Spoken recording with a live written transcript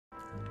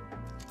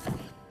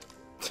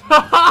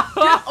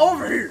Get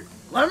over here!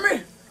 Let me!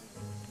 I'm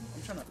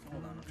trying to,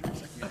 hold on, I'm trying to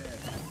suck your head.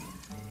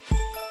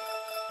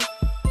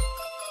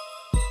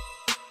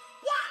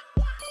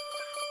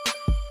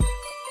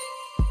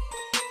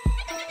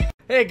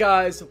 Hey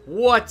guys,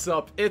 what's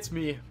up? It's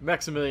me,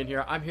 Maximilian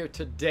here. I'm here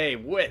today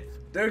with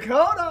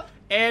Dakota!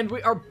 And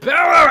we are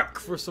back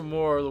for some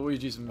more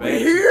Luigi's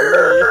Mansion.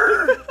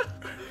 Here!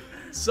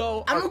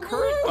 So, our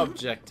current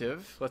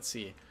objective, let's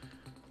see.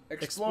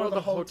 Explore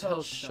the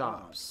hotel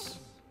shops.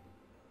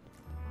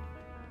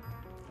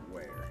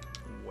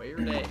 Where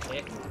the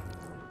heck?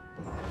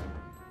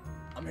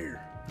 I'm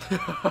here.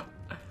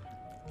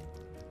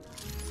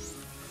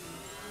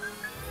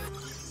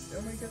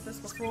 Didn't we get this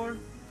before?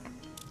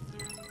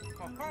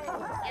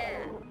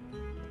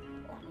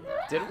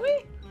 Did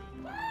we?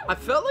 I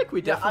felt like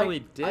we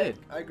definitely did.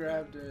 I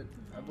grabbed it,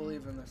 I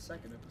believe, in the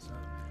second episode.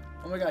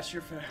 Oh my gosh,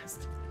 you're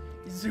fast.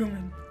 He's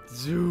zooming.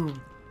 Zoom.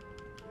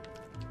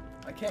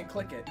 I can't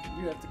click it.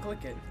 You have to click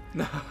it.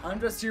 I'm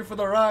just here for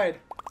the ride.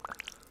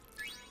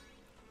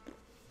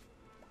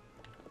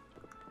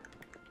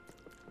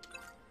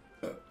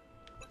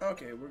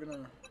 Okay, we're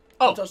gonna...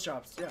 Oh! Hotel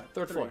shops, yeah.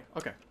 Third floor.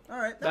 Okay.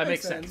 Alright, That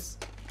makes sense.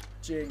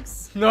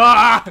 Jinx.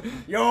 Ah!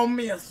 You owe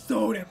me a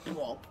soda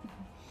pop.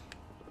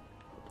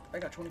 I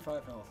got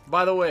 25 health.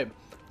 By the way,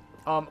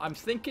 I'm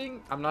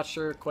thinking, I'm not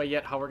sure quite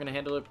yet how we're gonna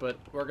handle it, but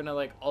we're gonna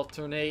like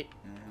alternate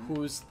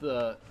who's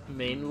the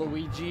main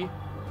Luigi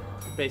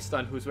based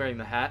on who's wearing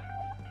the hat.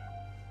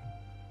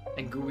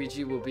 And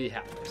Luigi will be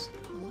hatless.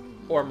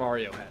 Or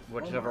Mario hat,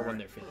 whichever one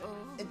they're feeling.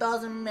 It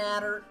doesn't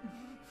matter.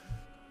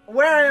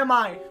 Where am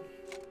I?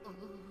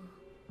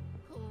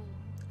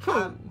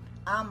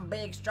 I'm a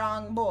big,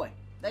 strong boy.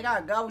 They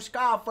got ghost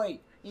coffee.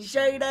 You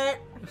see that?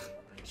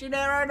 See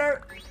that right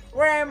there?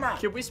 Where am I?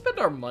 Can we spend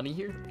our money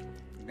here?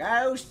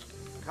 Ghost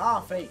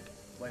coffee.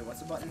 Wait, what's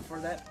the button for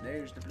that?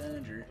 There's the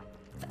plunger.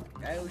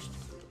 Ghost.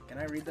 Can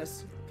I read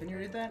this? Can you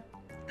read that?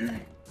 You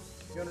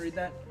wanna read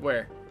that?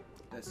 Where?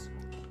 This.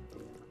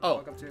 Oh.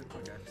 Walk up to it.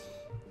 Okay.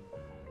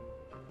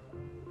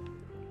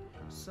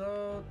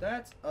 So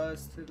that's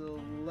us. To the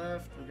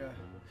left, we got.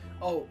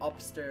 Oh,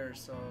 upstairs.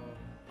 So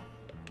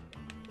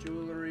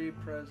jewelry,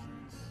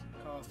 presents,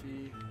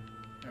 coffee,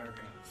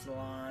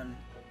 salon,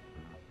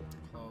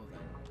 clothing.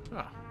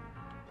 Ah.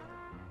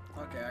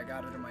 Okay, I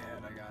got it in my head.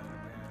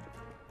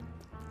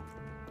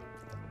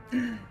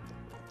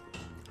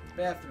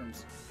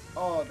 Bathrooms.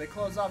 Oh, they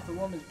closed off the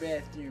woman's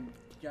bathroom.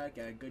 Yeah,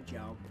 okay, good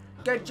job.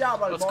 Good job,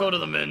 Let's go to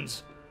the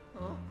men's.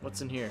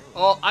 What's in here?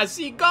 Oh, I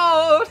see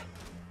gold!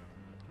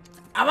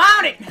 I'm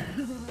on it!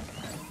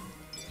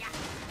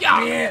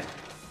 Yeah! Yeah.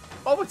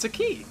 Oh, it's a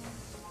key.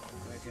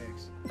 Like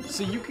eggs.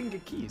 So you can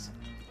get keys.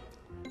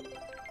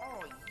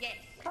 Oh, yes.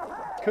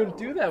 Couldn't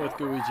do that with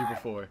Luigi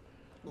before.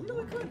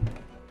 Really good.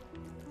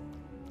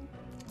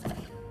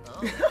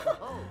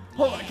 Oh,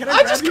 Hold on, can I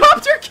I grab just you?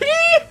 copped your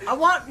key! I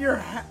want your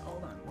hat.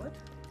 Hold on, what?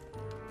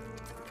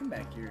 Come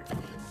back here.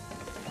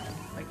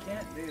 I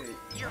can't do it.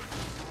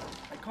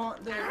 I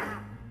can't do it.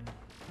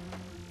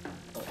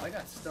 Oh, I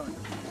got stunned.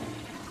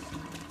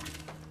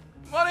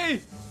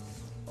 Money!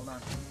 Hold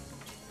on.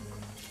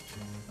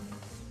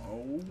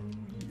 Oh,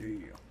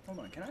 yeah. Hold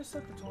on, can I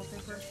suck the toilet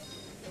paper?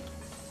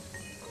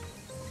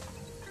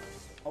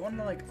 I want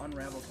to, like,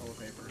 unravel toilet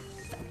paper.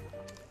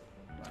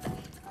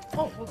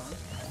 Oh, hold on.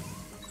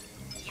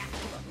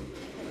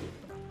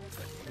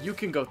 You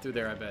can go through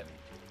there, I bet.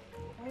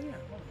 Oh, yeah,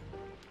 hold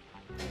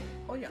on.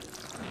 Oh, yeah.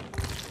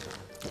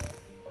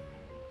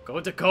 Go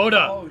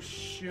Dakota! Oh,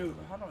 shoot.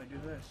 How do I do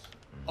this?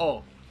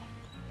 Oh.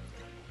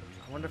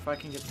 I wonder if I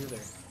can get through there.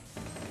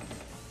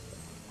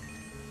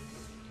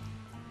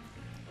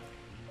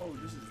 Oh,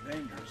 this is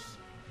dangerous.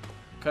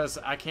 Because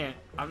I can't,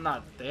 I'm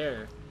not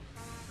there.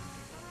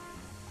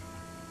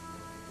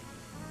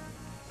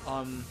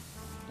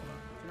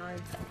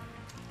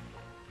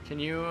 Can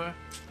I you,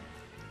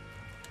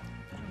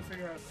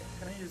 figure out,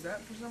 can I use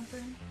that for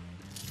something?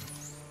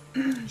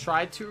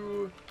 try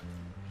to,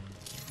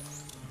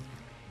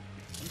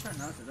 I'm trying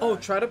not to die. oh,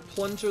 try to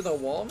plunger the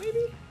wall,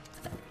 maybe?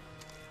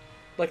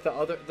 Like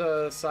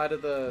the side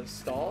of the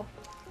stall?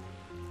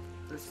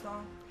 This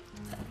song?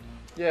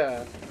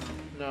 Yeah.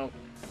 No.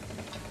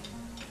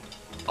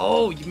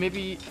 Oh, you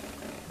maybe,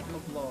 I'm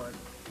gonna blow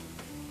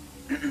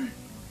it.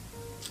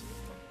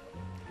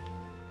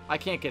 I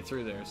can't get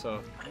through there,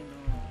 so. I know.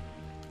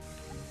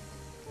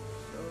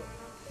 So,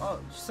 oh,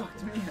 you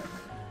sucked me.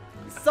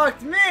 You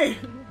sucked me!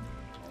 Hold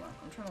on,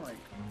 I'm trying to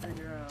like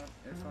figure out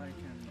if I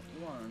can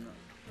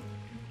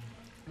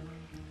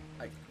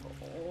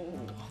oh.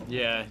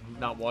 Yeah,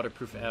 not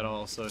waterproof at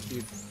all, so if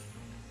you,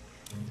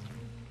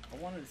 I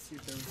wanted to see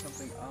if there was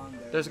something on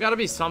there. there's gotta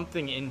be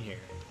something in here.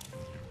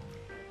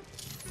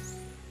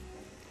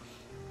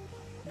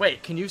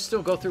 Wait, can you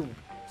still go through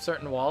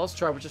certain walls?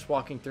 Try just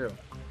walking through.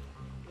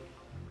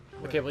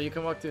 Okay, well you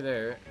can walk through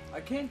there.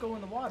 I can't go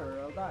in the water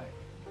or I'll die.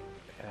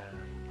 Yeah.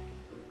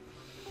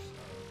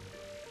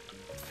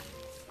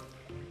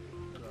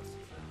 What else?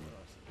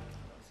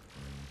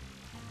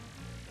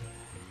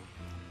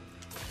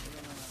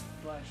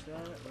 Flash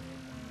that.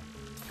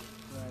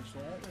 Flashlight.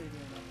 What are you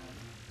doing on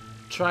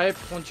that? Try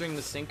plunging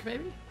the sink,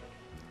 maybe?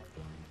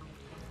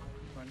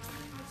 Punching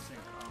the sink.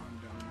 Oh, I'm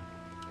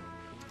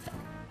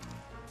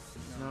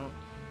done. No.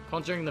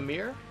 Plunging the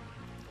mirror?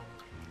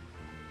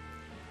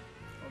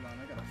 Hold on,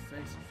 I gotta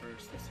face it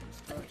first. This seems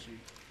touchy.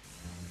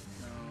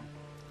 No.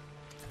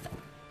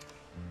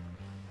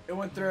 It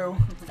went through.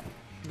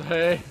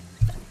 Hey.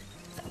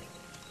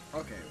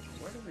 Okay,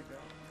 where did it go?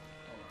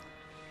 Hold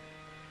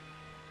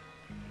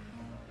on.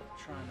 I'm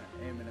trying to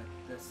aim it at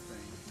this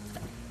thing.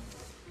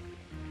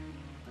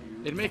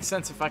 It makes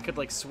sense if I could,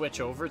 like,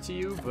 switch over to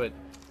you, but...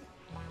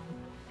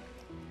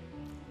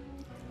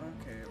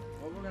 Okay,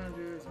 what we're gonna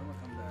do is I'm gonna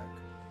come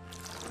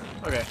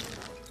back. Okay.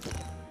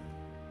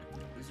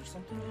 Is there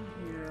something in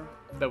here?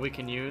 That we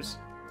can use?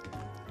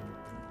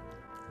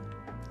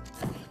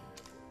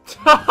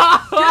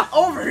 Get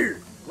over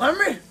here! Let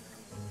me! I'm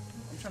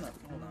trying to...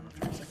 Hold on, I'm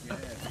trying to suck your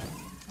head.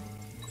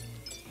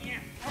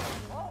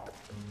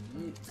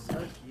 Need to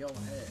suck your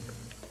head.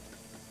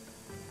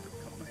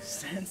 Come on,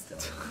 stand still.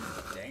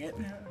 Dang it.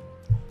 Man,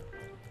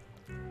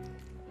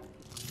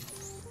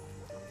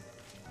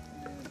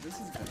 this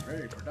has been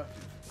very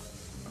productive.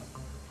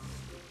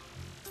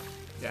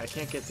 Yeah, I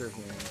can't get through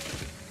here.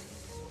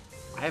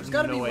 I have There's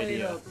gotta be no a way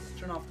idea. to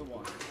turn off the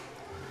water.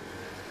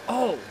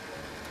 Oh!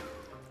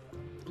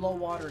 Blow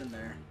water in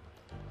there.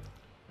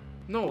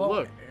 No, Blow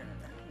look. air in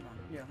there. Hold on.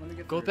 Yeah, let me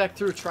get Go through. back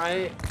through. Try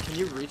it. Can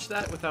you reach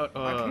that without...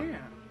 I can't.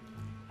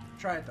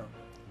 Try it though.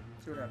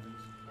 See what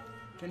happens.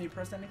 Can you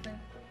press anything?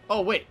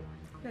 Oh, wait.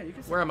 Yeah, you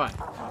can. Where am I?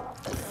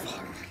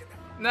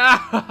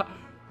 Nah!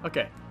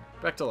 Okay.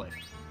 Back to life.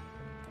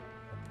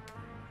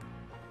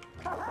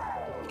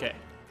 Okay.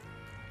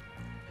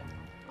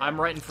 I'm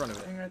right in front of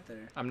it. Thing right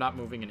there. I'm not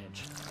moving an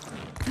inch.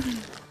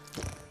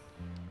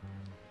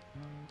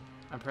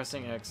 I'm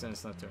pressing X and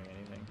it's not doing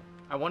anything.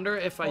 I wonder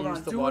if I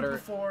use the water...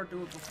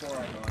 Do it before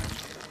I go in.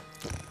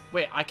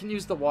 Wait, I can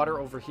use the water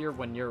over here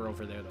when you're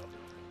over there, though.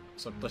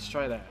 So let's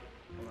try that.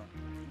 Hold on.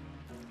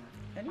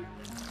 Can you?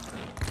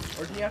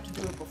 Or do you have to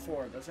do it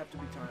before? It does have to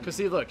be timed. Because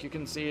see, look, you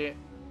can see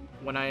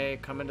when I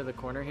come into the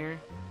corner here.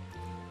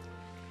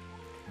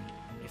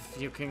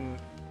 If you can...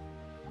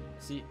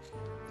 See...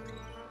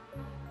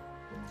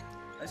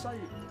 I saw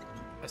you.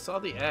 I saw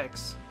the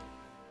X.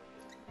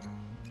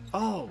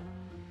 Oh!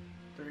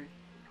 3,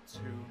 2,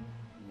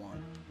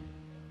 1.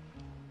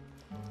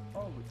 Oh,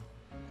 hold on.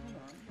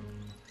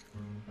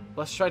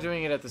 Let's try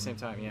doing it at the same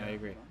time. Yeah, I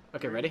agree.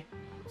 Okay, ready?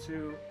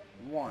 2,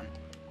 1.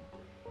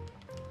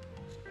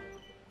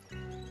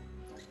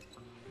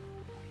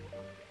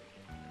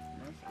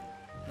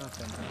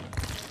 Nothing.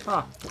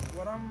 Huh.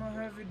 What I'm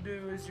gonna have you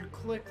do is you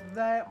click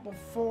that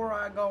before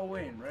I go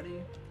in.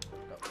 Ready?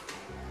 Go.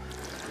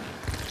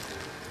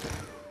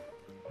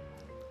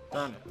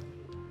 Darn it.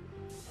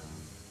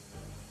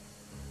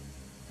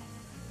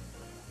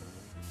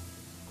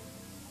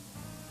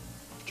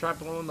 Try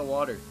blowing the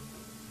water.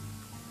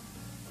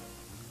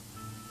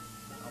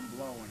 I'm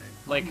blowing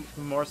it. Like,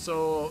 more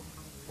so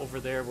over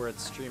there where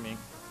it's streaming.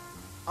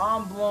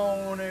 I'm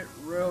blowing it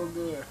real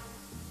good.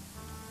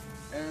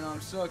 And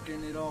I'm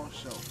sucking it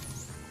also.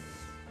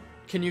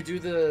 Can you do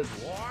the...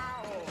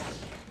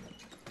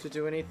 To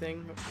do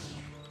anything?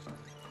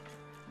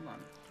 Come on.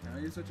 Can I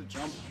use it to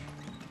jump?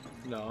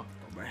 No.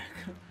 Go back.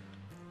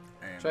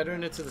 And Try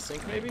doing it to the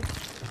sink, maybe?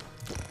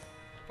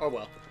 Oh,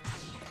 well.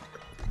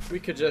 We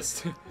could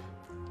just...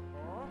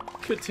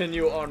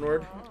 continue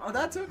onward. Oh,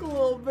 that took a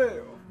little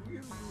bit.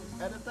 You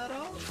edit that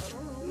out?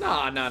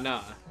 I don't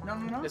know. Nah.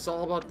 No. It's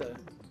all about the...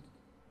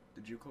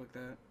 Did you click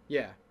that?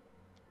 Yeah.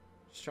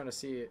 Just trying to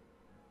see it.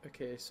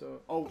 Okay,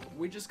 so... Oh,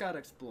 we just gotta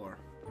explore.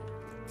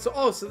 So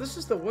this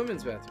is the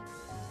women's bathroom.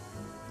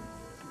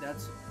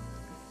 That's...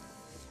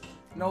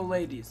 No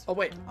ladies. Oh,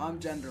 wait. I'm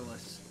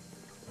genderless.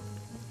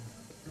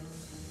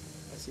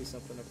 I see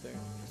something up there.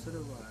 So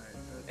do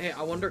I. Hey,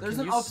 I wonder, There's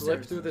can an you slip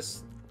upstairs. through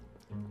this...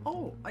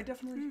 Oh, I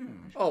definitely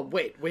can. Oh,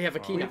 wait. We have a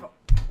key now.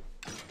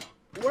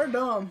 We're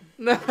dumb.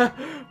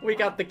 We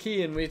got the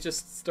key and we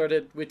just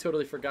started... We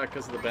totally forgot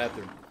because of the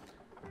bathroom.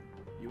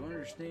 You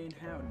understand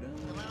how dumb?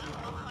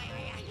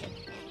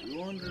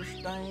 You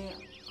understand?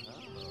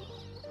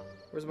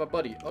 Where's my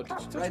buddy? Oh, did you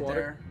touch Right water?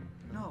 there.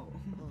 No.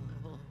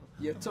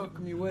 You took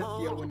me with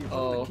you when you put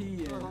Oh. the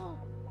key in.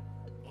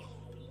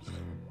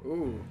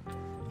 Ooh.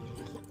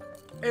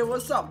 Hey,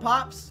 what's up,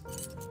 Pops?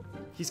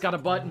 He's got a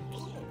button.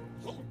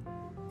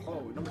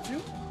 Oh, number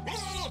 2?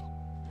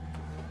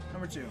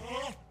 Number 2.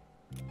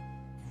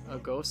 A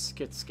ghost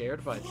gets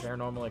scared by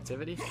paranormal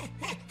activity.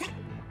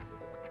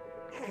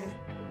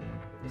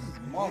 This is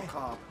Mall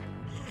Cop.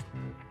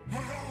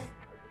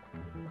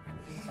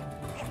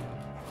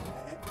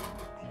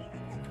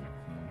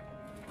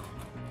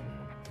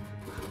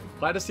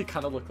 Why does he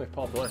kind of look like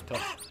Paul Blart, though?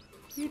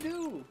 You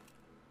do.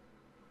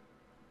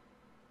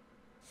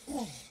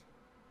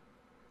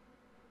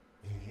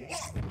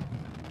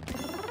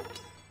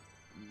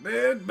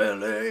 Big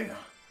Billy.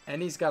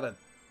 And he's got a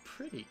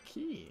pretty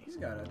key. He's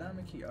got a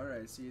diamond key.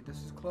 Alright, see,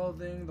 this is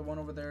clothing. The one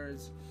over there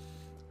is...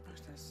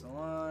 That's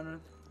salon.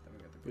 Then we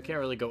got the We can't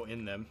really go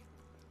in them.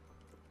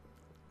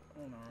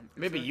 Hold on.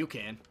 Maybe you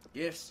can.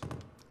 Yes.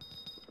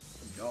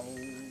 Gold.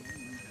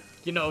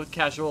 You know,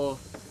 casual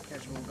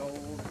Casual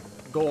gold.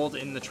 gold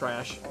in the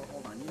trash. Oh,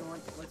 hold on. You know what?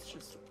 Let's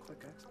just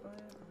click X by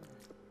it.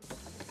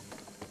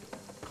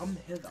 Come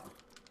hither.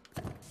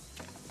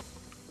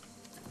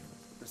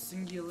 The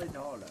singular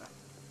dollar.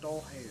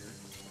 Doll hair.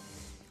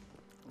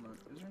 Hold on.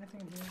 Is there anything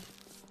in here?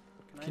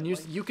 Can you?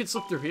 You can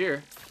slip through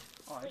here.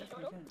 Oh, I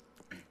definitely can.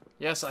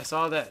 Yes, I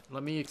saw that.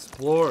 Let me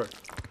explore.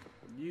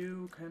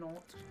 You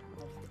cannot.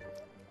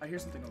 I hear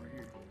something over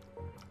here.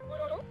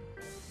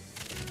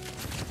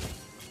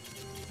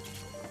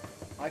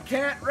 I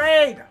can't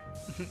read!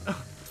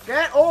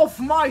 Get off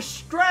my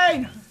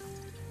screen!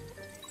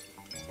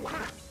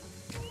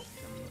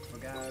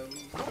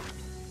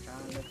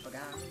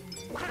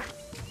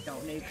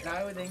 Don't need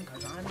clothing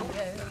cause I'm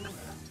dead.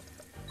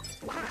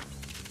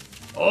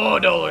 Oh,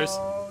 dollars.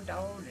 Oh,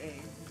 dollars.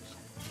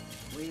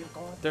 We've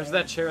got There's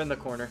that chair in the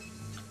corner.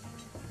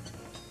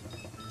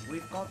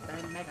 We've got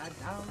that mega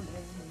dollars.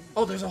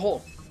 Oh, there's a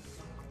hole.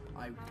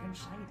 I can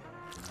say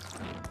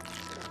that.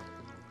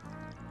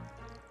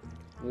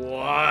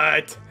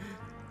 What?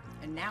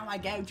 And now I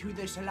go to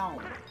the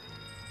salon.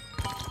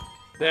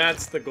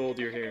 That's the gold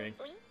you're hearing.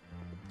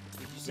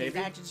 Did you see Maybe.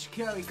 that? The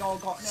security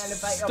guard got an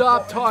elevator.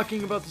 Stop button.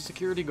 talking about the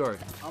security guard.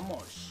 I'm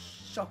gonna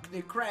suck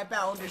the crap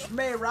out of this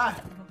mirror.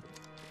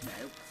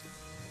 Nope.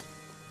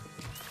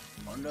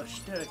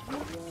 Understood.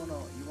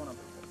 You wanna.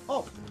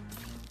 Oh!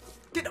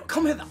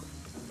 Come hither!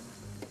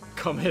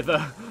 Come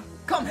hither.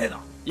 Come hither!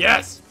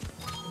 Yes.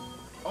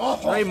 Oh!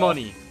 Try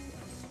money.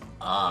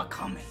 Oh,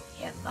 come hither!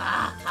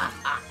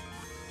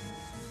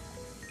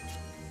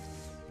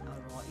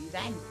 Alrighty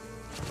then.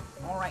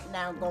 Alright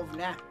now,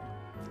 governor.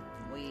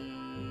 We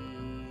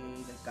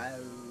go.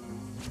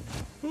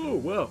 Oh,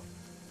 well.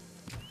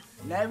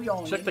 Now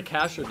you're Check the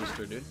cash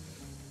register, dude.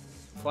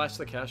 Flash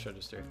the cash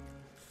register.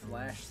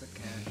 Flash the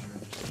cash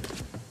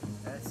register.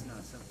 That's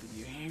not something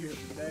you hear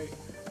today.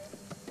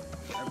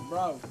 Hey,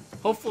 bro.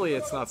 Hopefully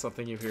it's not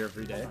something you hear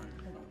every day.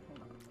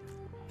 Hold on.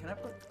 Can I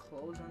put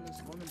clothes on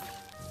this woman?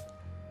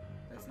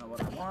 That's not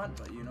what I want,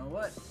 but you know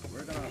what?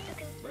 We're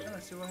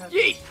gonna see what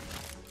happens. Yeet!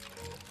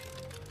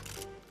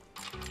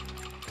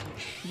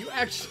 You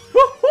actually...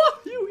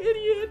 you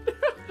idiot!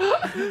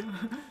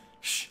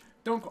 Shh!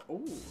 Don't go.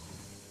 Ooh.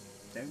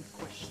 Don't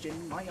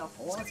question my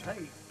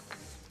authority.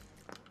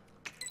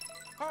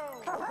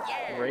 Oh,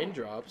 yeah.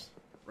 Raindrops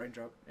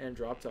Raindrop. and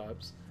drop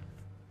tops.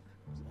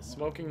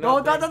 Smoking No,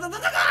 nothing. Give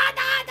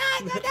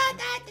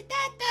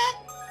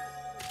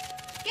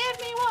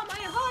me what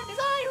my heart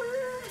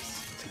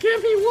desires.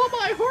 Give me what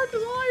my heart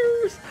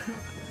desires!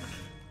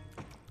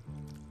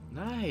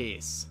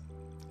 Nice.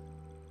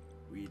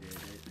 We did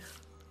it.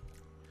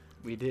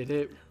 We did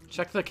it.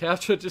 Check the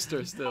cash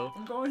register still.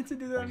 I'm going to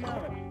do that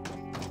now.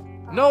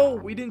 No,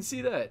 we didn't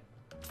see that.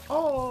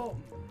 Oh!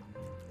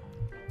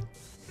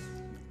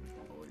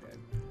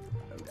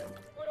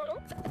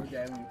 We're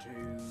going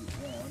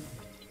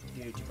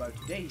to do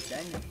both these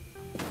then.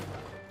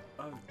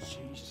 Oh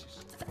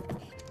Jesus!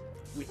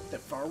 With the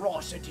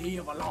ferocity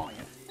of a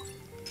lion,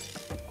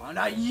 and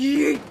a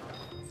yeet.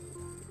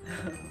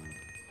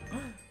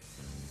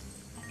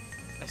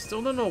 I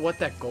still don't know what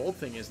that gold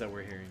thing is that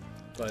we're hearing,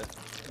 but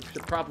we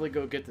should probably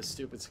go get the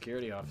stupid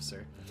security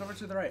officer. It's over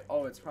to the right.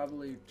 Oh, it's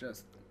probably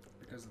just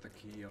because of the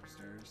key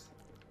upstairs.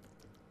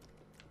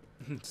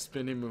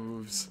 Spinny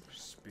moves.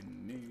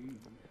 Spinning.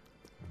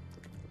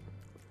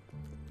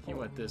 He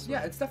went this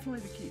Yeah, way. it's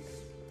definitely the key.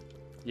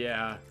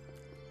 Yeah.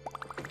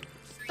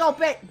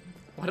 Stop it!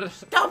 What a...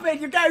 Stop it!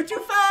 You're going too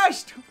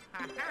fast!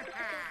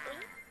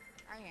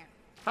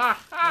 Ha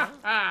ha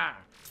ha!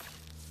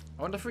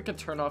 I wonder if we can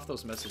turn off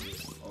those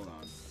messages. Hold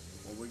on.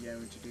 What we're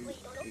going to do?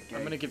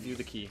 I'm gonna give you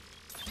the key.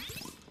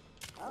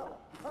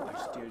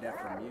 I steal that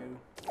from you.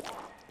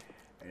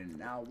 And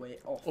now we.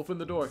 Oh. Open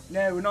the door.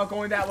 No, we're not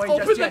going that way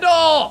Open just the yet.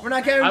 door! We're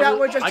not going that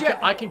way just yet.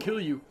 I can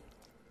kill you.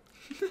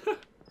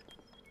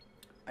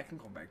 I can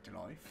come back to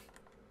life.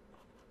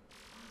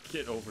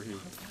 Get over here.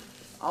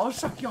 I'll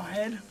suck your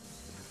head.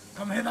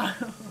 Come hither.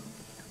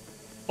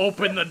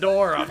 Open the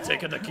door. I'm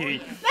taking the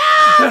key.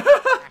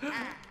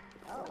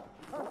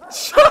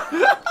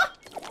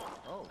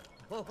 Oh,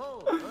 ho,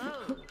 ho,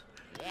 oh,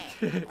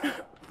 yeah.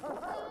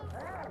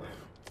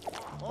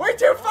 We're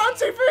too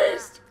fancy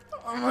feast.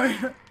 Oh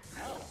my.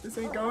 This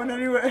ain't going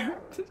anywhere.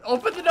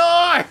 Open the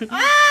door!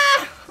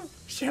 Ah!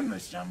 Shimmer,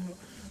 shimmer.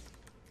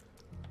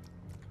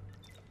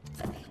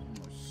 I'm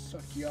gonna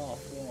suck you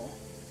off. Oh.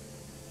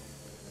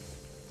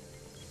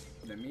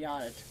 Let me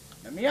at it.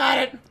 Let me at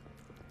it.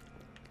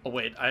 Oh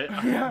wait,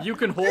 you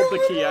can hold the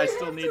key. I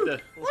still need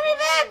to. Let me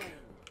back.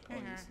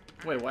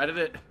 Wait, why did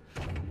it?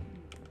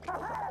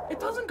 It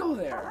doesn't go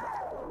there.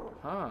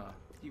 Huh?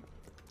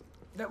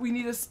 That we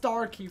need a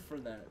star key for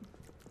that.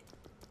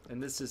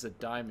 And this is a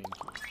diamond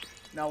key.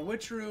 Now,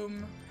 which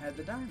room had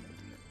the diamond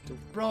in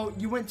it? Bro,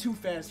 you went too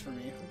fast for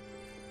me.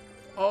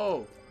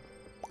 Oh.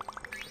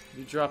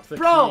 You dropped the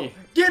Bro, key.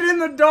 get in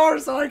the door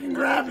so I can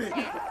grab it.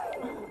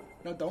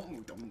 No, don't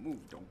move, don't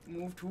move, don't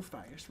move too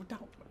fast.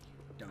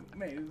 Don't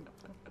move.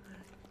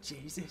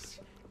 Jesus.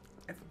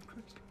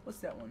 What's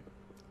that one?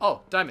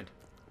 Oh, diamond.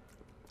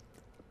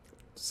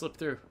 Slip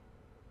through.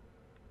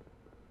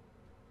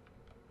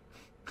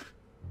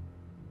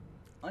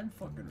 I'm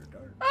fucking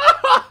retarded.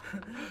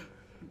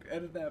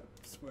 Edit that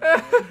swear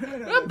out.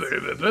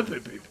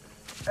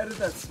 Edit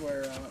that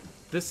swear out.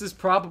 This is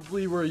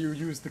probably where you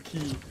use the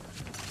key.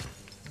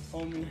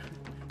 Homie,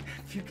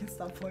 if you can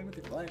stop playing with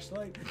your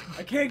flashlight,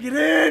 I can't get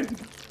in!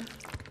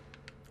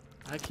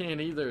 I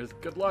can't either.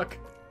 Good luck.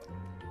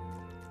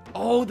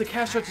 Oh, the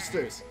cash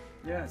registers.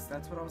 Yes,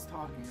 that's what I was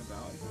talking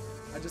about.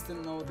 I just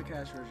didn't know what the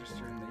cash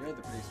register and the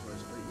other place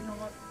was, but you know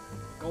what?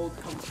 Gold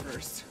comes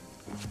first.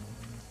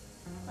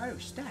 Oh,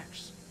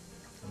 stacks.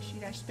 You see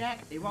that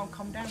stack? It won't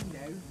come down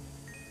though.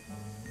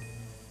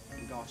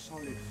 We got a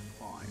solid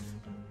 5.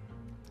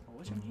 Oh,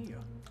 what's in here?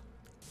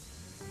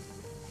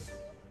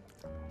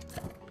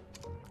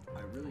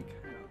 I really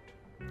can't.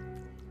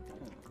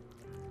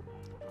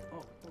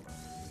 Oh, hold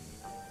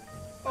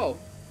on.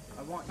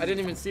 Oh, I didn't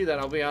even see that.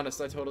 I'll be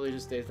honest. I totally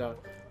just dazed out.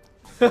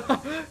 Homie,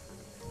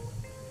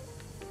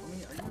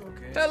 are you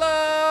okay?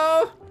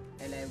 Hello.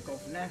 Hello,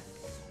 governor.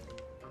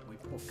 We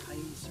put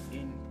keys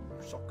in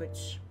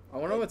sockets. I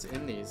wonder what's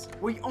in these.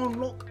 We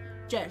unlock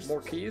chests.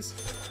 More keys?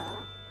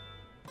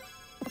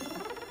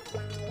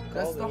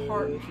 That's the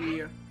heart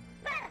key.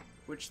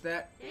 Which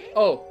that...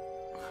 Oh.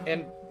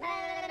 And...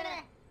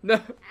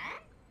 No.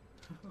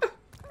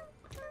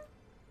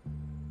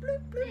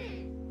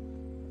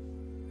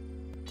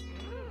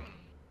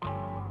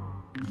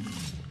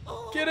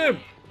 Get him!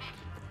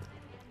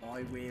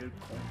 I will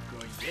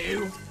conquer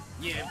you.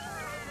 Yeah.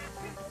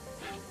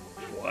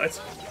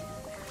 What?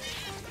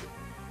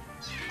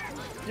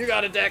 You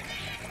got it, Deck.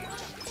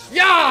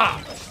 Yeah!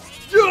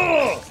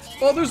 Yeah!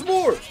 Oh, there's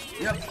more!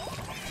 Yep. Okay.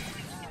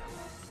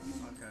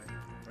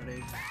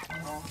 Ready?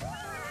 Oh.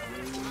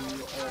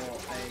 You are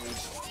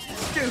a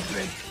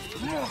stupid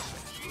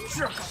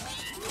sucker.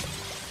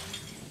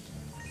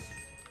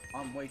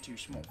 I'm way too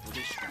small for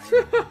this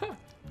game.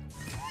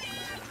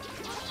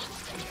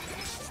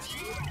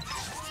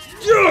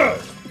 Yeah!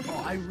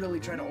 Oh, I really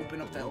tried to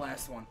open up that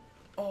last one.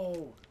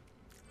 Oh.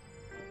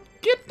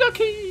 Get the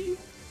key!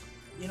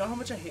 You know how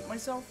much I hate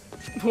myself?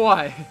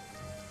 Why?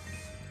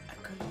 I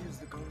could have used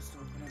the ghost to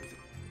open up the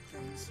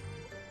things.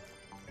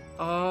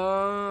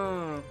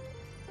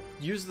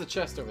 Use the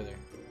chest over there.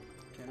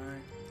 Can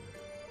I?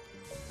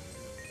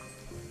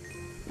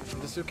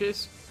 The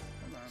suitcase?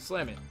 Hold on.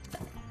 Slam it.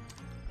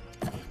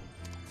 Oh,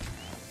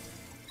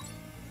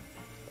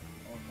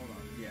 hold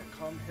on. Yeah,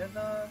 come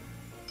hither.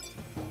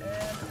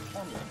 And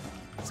onward.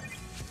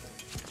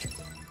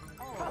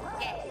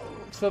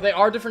 So they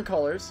are different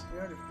colors.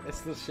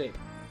 It's the shape.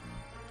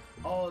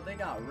 Oh, they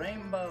got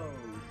rainbows.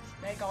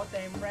 They got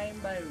them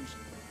rainbows.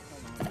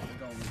 Hold on, we're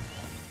going.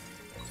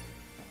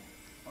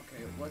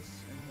 Okay, what's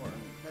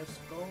important? Let's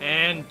go.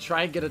 And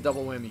try and get a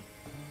double whammy.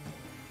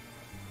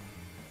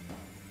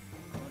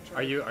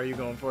 Are you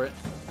going for it?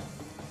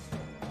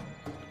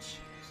 Jesus.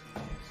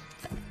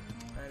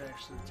 That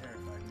actually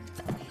terrified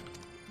me.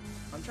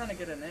 I'm trying to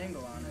get an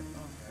angle on it.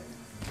 Okay.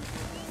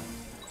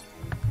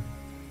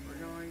 We're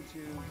going to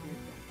keep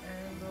the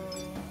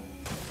angle.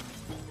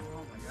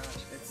 Oh my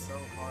gosh, it's so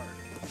hard.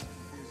 It's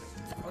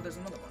confusing. Oh, there's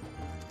another one.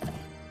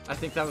 I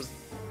think that was...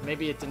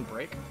 Maybe it didn't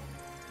break?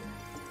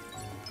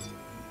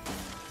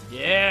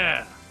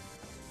 Yeah!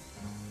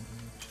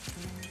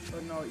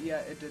 But no, yeah,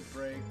 it did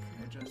break.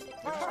 It just...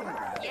 We're just gonna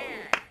grab it.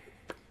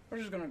 We're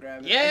just gonna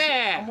grab it.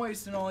 Yeah! I'm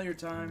wasting all your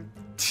time.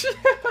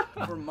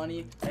 For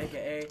money,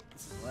 aka,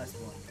 this is the last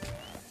one.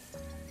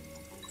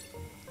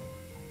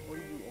 What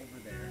are you over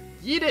there?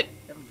 Yeet it!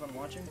 Having fun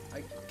watching?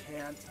 I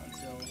can't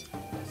until...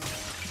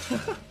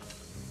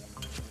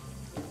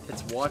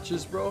 It's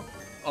watches, bro.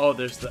 Oh,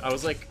 there's the... I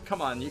was like,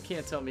 come on, you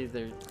can't tell me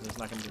there's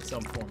not going to be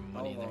some form of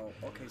money in there.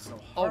 Okay, so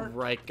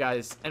Alright,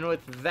 guys. And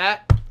with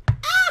that,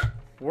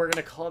 we're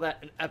going to call that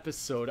an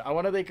episode. I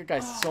want to thank you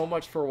guys so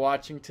much for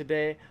watching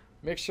today.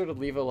 Make sure to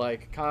leave a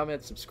like,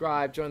 comment,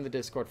 subscribe, join the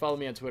Discord, follow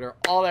me on Twitter,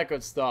 all that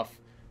good stuff.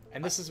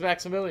 And this is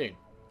Maximilian,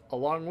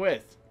 along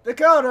with...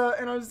 Dakota,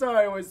 and I'm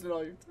sorry I wasted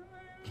all your time.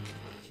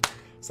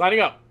 Signing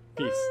up.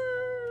 Peace.